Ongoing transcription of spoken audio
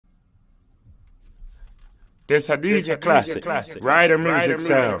This a DJ classic, Rider music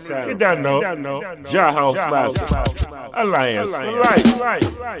sound. You don't know, Jahouse Classic, Alliance for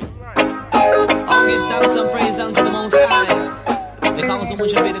life. I'll give thanks and praise unto the Most High, because who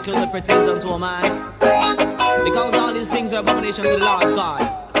should be the closer pretends unto a man, because all these things are abomination to the Lord God.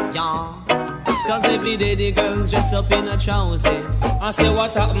 Yeah. Cause every day the girls dress up in her trousers. I say,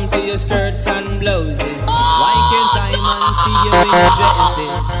 what happened to your skirts and blouses? Why can't I man see you in your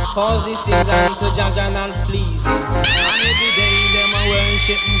dresses? Cause these things unto Jajan and pleases. And every day them are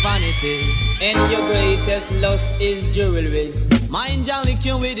worship vanity, and your greatest lust is jewelries. Mind jolly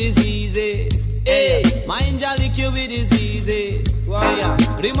cure with diseases. Hey, mind jolly cure with diseases. Why, yeah.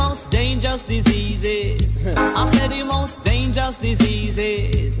 The most dangerous diseases. I said the most dangerous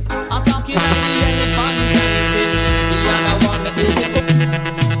diseases. I'm talking to the elephant cases. The other one that is the...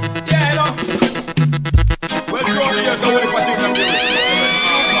 Yeah, no. Well, surely yes, I will continue to do it.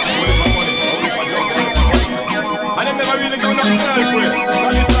 And them never really come up with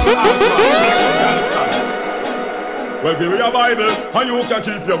well, give me a Bible, and you can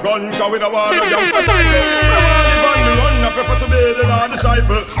keep your gun, cause with a war, you can stop I prefer to be the Lord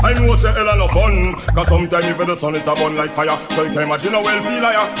disciple. I know say hell no fun, cause sometimes even the sun it a burn like fire. So you can imagine a well-feel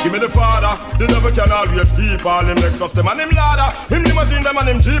liar. Give me the Father, the devil can always keep all him legs us them and him ladder. Him limousine them and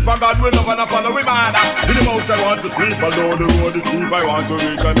him jeep, and God will never follow we bother. In the house I want to sleep, although the road is steep I want to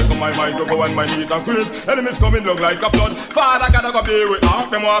reach. I make up my mind to go on my knees and creep. Enemies coming look like a flood. Father gotta go be with half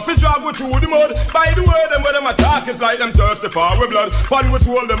them off. Fi drag with through the mud. By the way them when them attack, it's like them thirsty for with blood. Fun with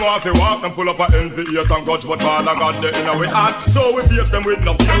hold them off, they walk them full up of envy, hate and grudge. But Father God they in a with heart, so we face them with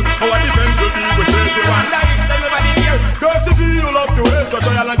no fear. Our defense will be with safety. One life, everybody here. Curse the feel love to hate, so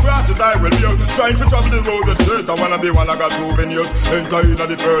trial and grasses I will hear. Trying to travel the road straight, I wanna be one I got souvenirs. Enter in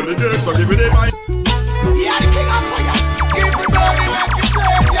the pearly days, so give me the mind. Yeah, the king of fire. Give me the money, make it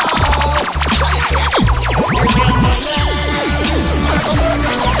play,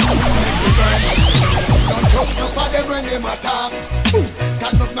 don't trust no for them when them attack.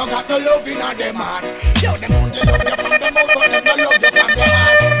 Cause no got no love in them heart. Yo, them only love you from them mouth, but them no love you from them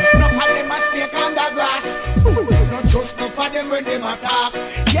heart. No for them a snake under grass. No trust no for them when them attack.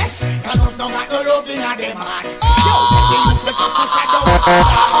 Yes, cause no got no love in them heart. Yo, them they use the just a shadow of the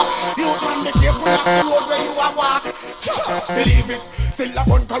dark. You man be careful of the road where you are walk. Believe it, still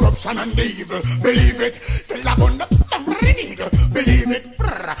upon corruption and evil. Believe it, still upon the illegal. Believe it,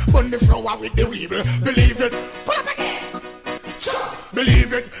 on the flower with the weevil. Believe it, pull up again.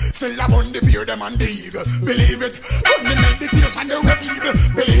 Believe it, still upon the beard them and the eagle. Believe it, on the meditation they were feeble.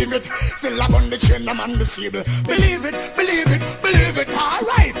 Believe it, still upon the chain them and the sable. Believe it,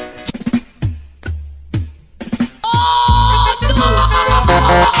 alright.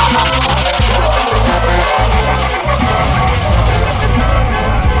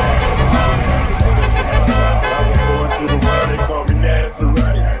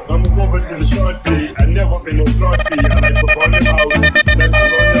 I'm over to the short day. I never been no naughty. I like to run them out.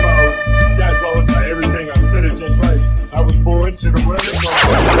 That's all for everything I said it just right. I was born to the world.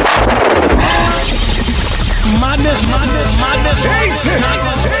 Madness.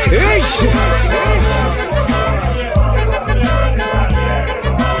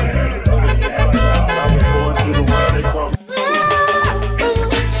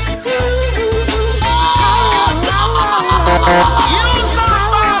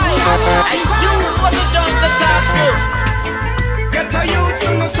 Get a youth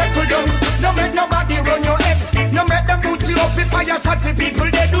in the Sekkle down. No make nobody run your head. No make them put you up if fire shot the people.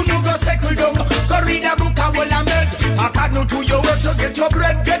 They do you go Sekkle down. Go read a book and will amend. I can't no to your work to get your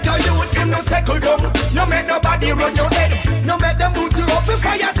bread. Get a youth in the Sekkle down. No make nobody run your head. No make them put you up if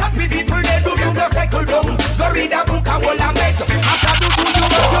fire shot the people. They do you go Sekkle down. Go read a book and will amend. I can't no to your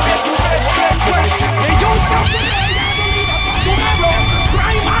work to get your bread. The youth of tomorrow.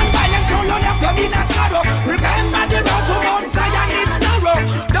 Crime and violence don't left them in a sorrow. Remember the road to Mount Zion is narrow.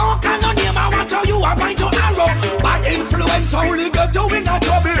 Don't call on him, I want to you a point to arrow. Bad influence only get you in a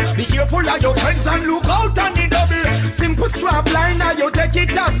trouble. Be careful of your friends and look out on the double. Simple strap line, now you take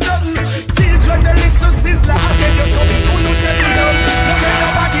it as nothing. Children, they listen to Sizzla again. You so big, you settle down. No make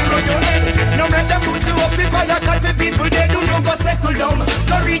nobody run your head. No make them put you up if I shot the people. They do not go settle down.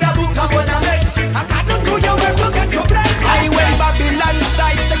 Go read a book and one a met. I can't do to your work to get your blood. I went Babylon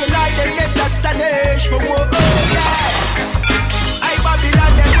side, so you like them get that Spanish for war. I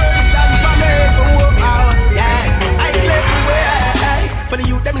Babylon the worst than Babylon for war. Yes, I claim the way. For the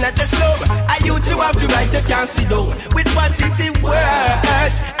youth them not the slow. I youth you have the right you can't sit down. With positive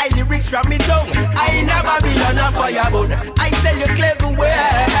words, I lyrics from me tongue. I never Babylon a firebone. I tell you clever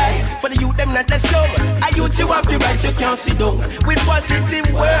way. For the youth them not the slow. I youth you have the right you can't sit down. With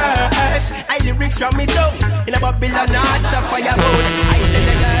positive words, I lyrics from me tongue. In a Babylon heart of fireball. I say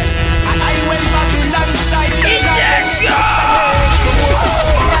the girls, and I will Babylon side. Injection!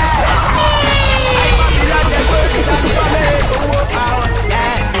 I Babylon the first and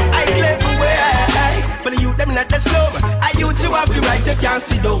I claim for the youth, them not the slum. I youth you have the right, you can't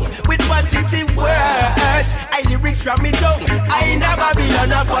sit down. With positive words, I lyrics from me tongue. I ain't a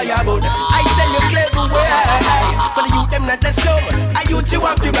Babylon a fireball. I tell you clever words. For the youth, them not the slum. I youth you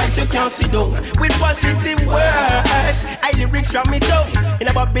have the right, you can't sit down. With positive words, I lyrics from me tongue. In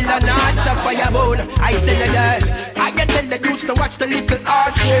a Babylon heart a fireball. I tell you guys, I can tell the youths to watch the little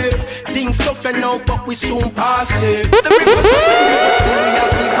arts. Things tough and now, but we soon pass it. The rivers, still we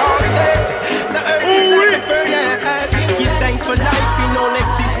have the concept. The earth is like a furnace. Give thanks for life in all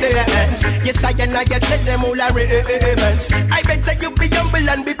existence. Yes, I and I tell them all our ravens. I better you be humble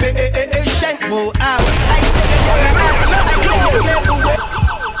and be patient. Whoa, I tell you the way.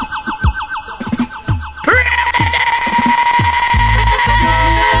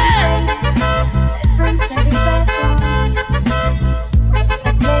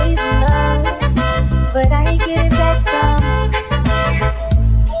 But I get it back from.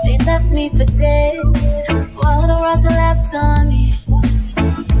 They left me for dead. While the rock collapsed on me.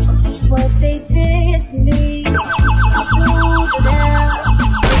 What they did to me. I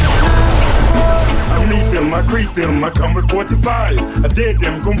meet them, I greet them, I come with 45. I did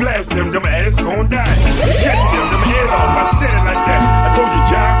them, gon' blast them ass gon' die. Check them head off, I said it like that. I told you,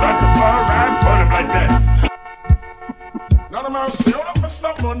 John, rise the far ride, burn them like that. None of my say, all of my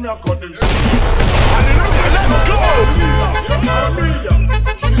stuff on me, I cut them. Hallelujah, let's go! Hallelujah.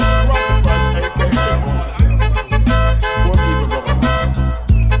 Jesus Christ, aka poor people, brother. Well,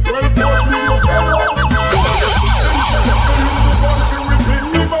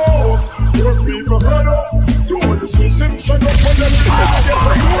 poor people, poor people, head up. Do the system, shut up for them. I get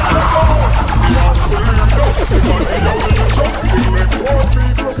the youth, let's go. We make poor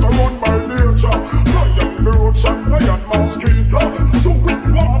people surround my nature. Lion, the road shot, lion, my street. So we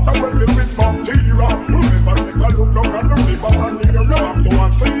want to wear with Montira. We'll never take a look down at the river and the rock. Go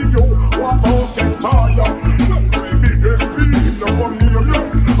and see you, what those get tired. Baby, baby, no one near you.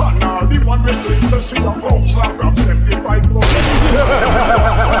 And all the one with me says she a folks like I'm 75 plus.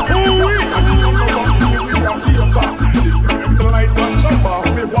 Light and jump off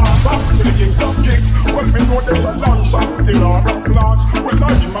me water. The kings of kings. When we know there's a dance up with the Lord of Lords. When I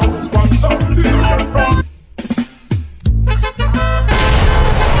am a response up the Lord of Lords.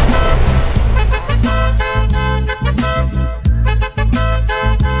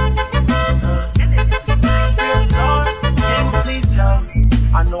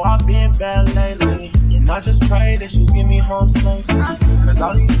 I know I've been bad lately, and I just pray that you give me home safely. Cause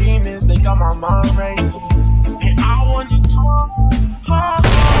all these demons, they got my mind racing. And I want you to come.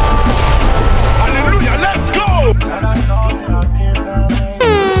 Hallelujah, let's go! That I know that I've been bad lately.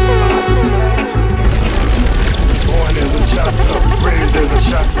 I just pray that you give me Born as a chopper, raised as a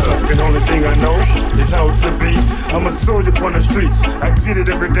shopper. And the only thing I know is how to be. I'm a soldier on the streets, I get it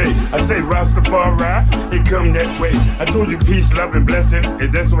every day. I say Rastafari, it come that way. I told you peace, love, and blessings,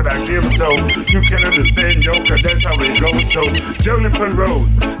 and that's what I give. So you can understand, yo, cause that's how it goes. So Jonathan Road,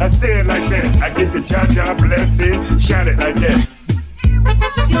 I say it like that. I get the cha-cha blessing, shout it like that.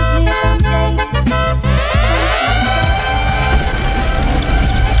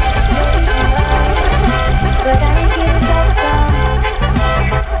 But I get back from.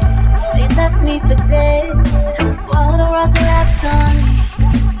 They left me for dead. While the rock collapsed on me.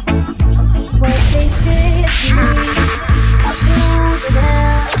 What they did to me. I blew it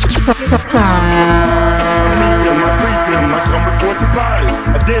out. I freed them, I come with 45.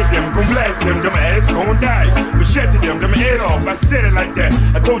 I did them, gon' blast them ass gon' die. We shattered them head off, I said it like that.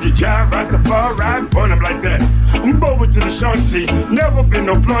 I told you, John, rise the far ride, burn them like that. I'm over to the shanty, never been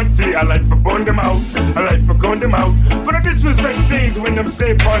no flaunty. I like for burn them out, I like for gun them out. But I disrespect things when them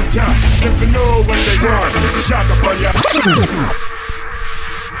say on jump. Never know what they want, shock up on ya.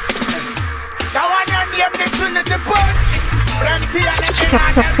 Now I know name the Trinity Punch. Plenty of the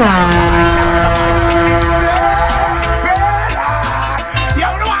you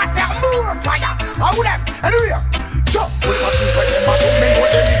know I say more fire. How them? Hallelujah. So, we want to put them out, we know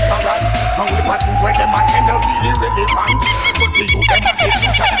they need to run. And we want to put them out, and they'll really fun. But they do them, they do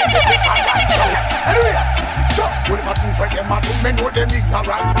hallelujah. So, we want to put them out, we know they need to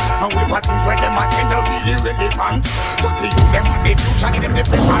run. And we want to put them out, and they'll really fun. But they do them, they do them, they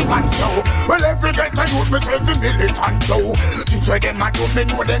do fun. So, well, every day I use myself in militant. So, things where them out, we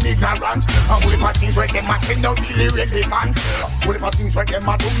know they need to run. And we want to put them out, and they'll really fun. We want things where them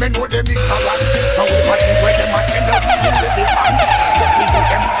out, we know they need to run. And we want things where them out, and they'll really fun. But they do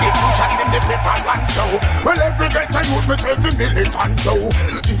them, they do them, they do youth myself in militant show.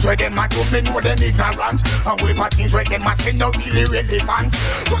 Things where them a do me know them ignorant. And we but things where them a say no really relevant.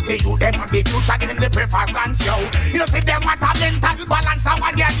 So the youth them a the future, them the preference, yo. You see them want a mental balance and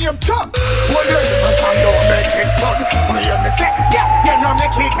one their name chop. Well you never stand don't make it fun. You hear me say, yeah, you know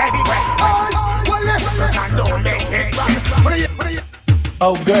make it anyway. Well you never stand don't make it fun.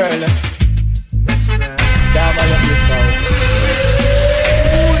 Oh girl, damn I love you so.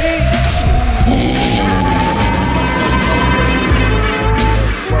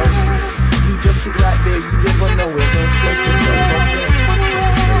 You just sit right there, you never know it. Don't stress yourself.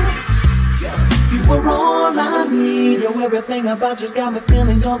 You were all I need. Yo, everything about you's got me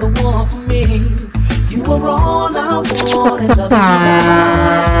feeling you're the one for me. You were all I want and nothing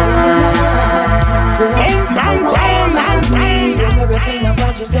everything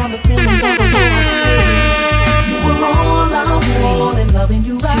about you's got me feeling you're the one for me. You were all I want and loving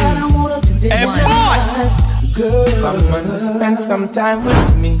you right. I wanna do this one. Girl, come and spend some time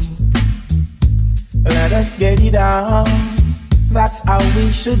with me. Let us get it on. That's how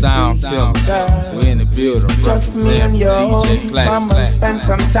we should sound be. Sound, we in the building. Just me and you. Come and spend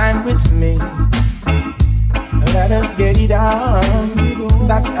some time with me. Let us get it on.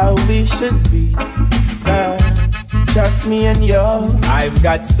 That's how we should be. Just me and you. I've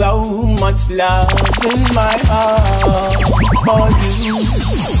got so much love in my heart for you.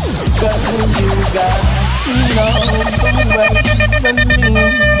 Girl, you got no ways and me.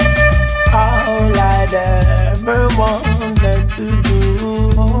 All I'd ever wanted to do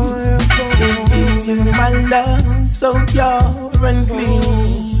is give you my love so pure and clean.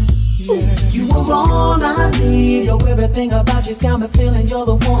 You were all I need. Yo, everything about you's got me feeling you're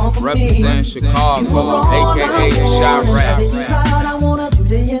the one for me. Represent Chicago, aka Shot Rap. I wanna do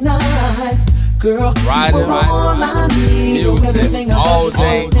day and night. Girl, riding, music, all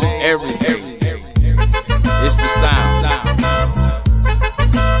day, every day. It's the sound.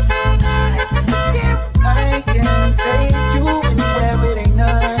 I can take you anywhere it ain't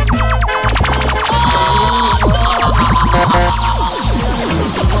none.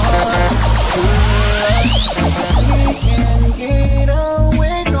 We can get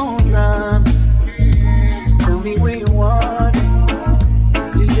away, don't run. Tell me where you want it.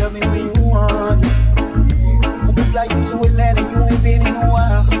 Just tell me where you want it. I'll be fly you to Atlanta, you ain't been in a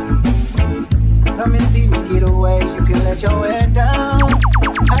while. Come and see me get away, you can let your head down.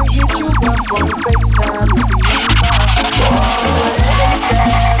 I hit you up on the FaceTime.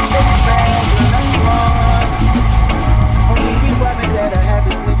 Only requirement that I have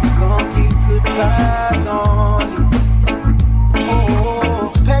is make you gon' keep good vibes on you.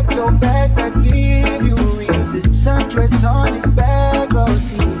 Oh, pack your bags, I give you a reason. Sundress on his back,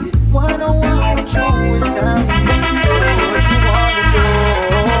 rose easy. One-on-one with you is time to make you do what you wanna do.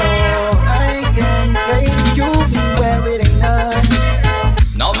 I can take you anywhere it ain't none.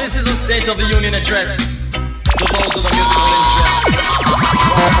 Now this is a State of the Union address to those of the musical interest.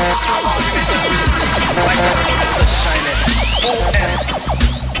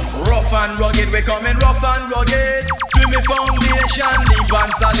 Rough and rugged, we coming rough and rugged. To me foundation, deep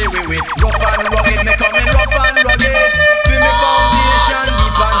and solid we with. Rough and rugged, me coming rough and rugged. To me foundation,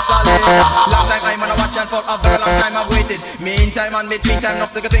 deep and solid. Long time I'm on a watch and for a very long time I've waited. Meantime and between time,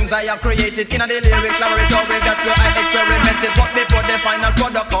 not the things I have created. In a the lyrics laboratory, that's where I experimented. But before the final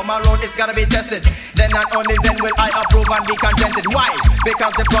product come around, it's gotta be tested. Then and only then will I approve and be contented. Why?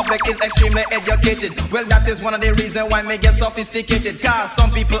 Because the public is extremely educated. Well, that is one of the reasons why me get sophisticated. Cause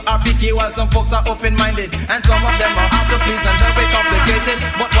some people are picky while some folks are open-minded. And some of them are out to please and very complicated.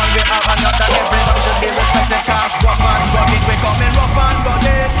 But one way or another, everyone should be respected. Cause rough and rugged, we coming rough and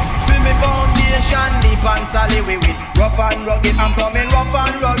rugged. To me foundation, deep and solid we with. Rough and rugged, I'm coming rough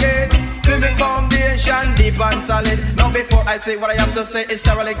and rugged. To me foundation, deep and solid. Now before I say what I have to say, it's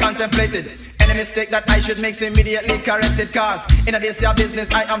thoroughly contemplated. Any mistake that I should make is immediately corrected. Cause in a this year business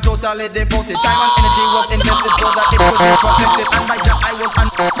I am totally devoted. Time and energy was invested so that it could be protected. And by that I was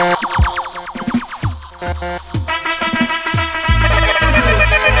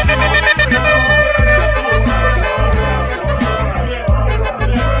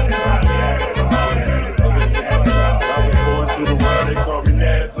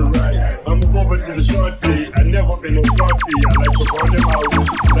I'm over to the short D. I never been no short D. I like to run them out.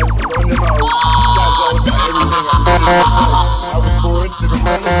 Jazz out to everything I'm doing. I was born to the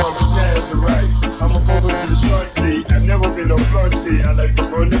money from the Nazirite. I'm over to the short D. I never been no short D. I like to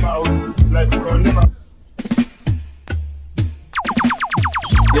run them out. Like to run them out.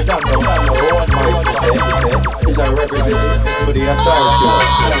 You don't know what voice to say. It's a representative for the authority.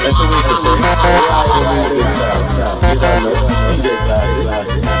 That's what we can say. You don't know. DJ Classic.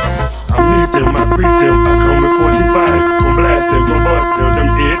 I'm needing my freedom. I come with 45.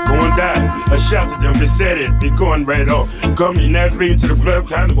 shout to them, they said it, they going right off. Come me Naziriten to the club,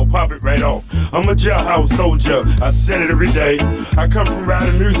 kind of will pop it right off. I'm a jailhouse soldier, I said it every day. I come from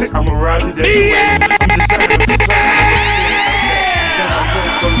riding music, I'm a ride today. Yeah. I'm just saying,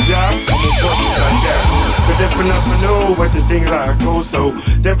 from job, I'm a fucking like that. But then for nothing, know what the things I go so.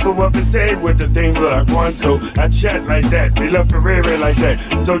 Then for what they say, what the things that I want so. I chat like that, they love Ferrari like that.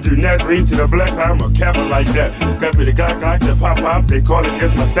 Told you Naziriten to the black, I'm a capper like that. Got me the Glock the pop, they call it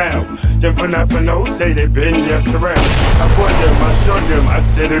as my sound. Then for nothing, know, say they been yes around. I bought them, I showed them, I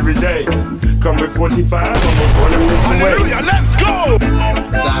said every day. Come with 45, I'm gonna go them this way. Let's go!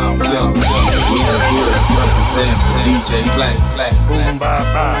 Sound, yo, represent DJ Flex. Boom, bye,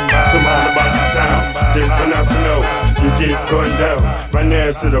 tomorrow about the sound. Then for nothing, know, you get going down. Right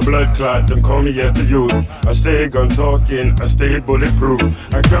now, to the blood clot, them call me as the youth. I stay gun talking, I stay bulletproof.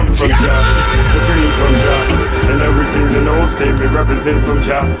 I come from Jah, Supreme from Jah. And everything you know, say me represent from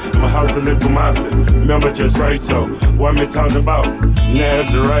Jah. My house a little massive, remember just right so. What me talking about?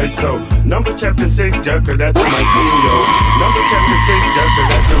 Nazirite so. Number chapter 6, Joker, that's my thing, yo. Number chapter 6, Joker,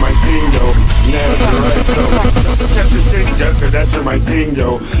 that's my thing, yo. Nazirite so. Number chapter 6, Joker, that's my thing,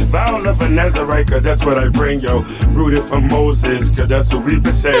 yo. Vow of a Nazirite, cause that's what I bring, yo. Rooted from Moses, cause that's what we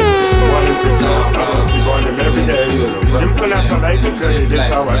for say. Wanted to go, we want them every day. Them for not for life, because this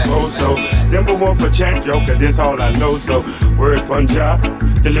how I go, so. Them for one for chant, yo, cause this all I know, so. Word Punjab,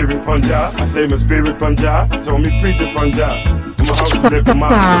 delivery Punjab. I say my spirit Punjab, told me preach it Punjab. I'm a house of little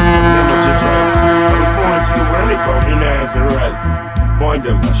monster, just right. I was born to the world, they call me Nazirite. Born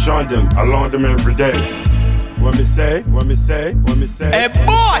them, I shone them, I loaned them every day. What me say? Hey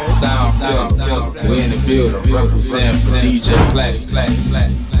boy! Sound, we in the building, represent for DJ Flex.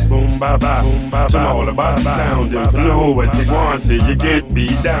 Boom, bye, to all about the sound. If you know what you want, say you get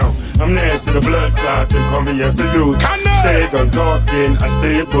beat down. I'm nasty to the blood clot, they call me as the youth. Stay gun talking, I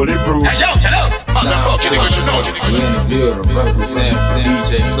stay bulletproof. Hey, yo, shut up! Motherfucker, nigga, you know. We in the building, represent for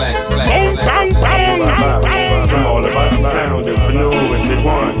DJ Flex. To all about the sound. If you know what you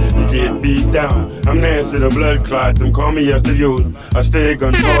want, you get beat down. I'm nasty to the blood clot, them call me as the youth. I stay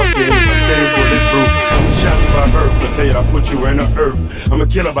gun talking, I stay bulletproof. I'm shot by earth, they say I put you in the earth. I'm a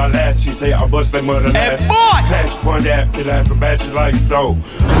killer by last, she say I bust like mother last. Flash point at me like a batch like so.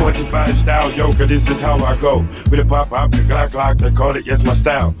 45 style, yo, cause this is how I go. With a pop, the Glock, they call it, yes, my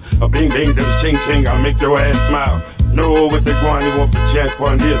style. A bing, the ching, I'll make your ass smile. Know what they want, they want for jack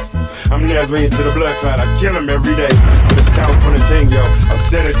on this. I'm Naziriten to the blood clot, I kill them every day. With a sound from the thing, yo, I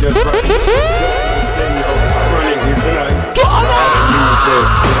said it just right. I'm running here tonight. Music,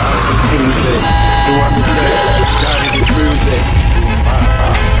 do what me say, got it with music.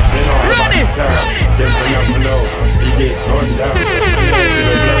 Ready! Then for nothing, know, you get gunned down.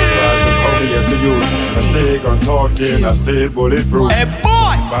 I stay gun talking, I stay bulletproof. Hey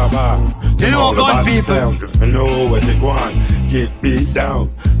boy! You know gun people. I know what they want, get beat down.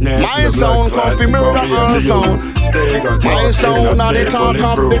 My sound copy me with the sound. My sound not the town,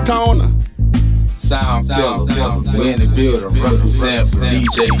 copy the town. Sound, we in the building, represent for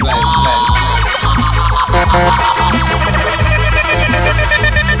DJ Flex.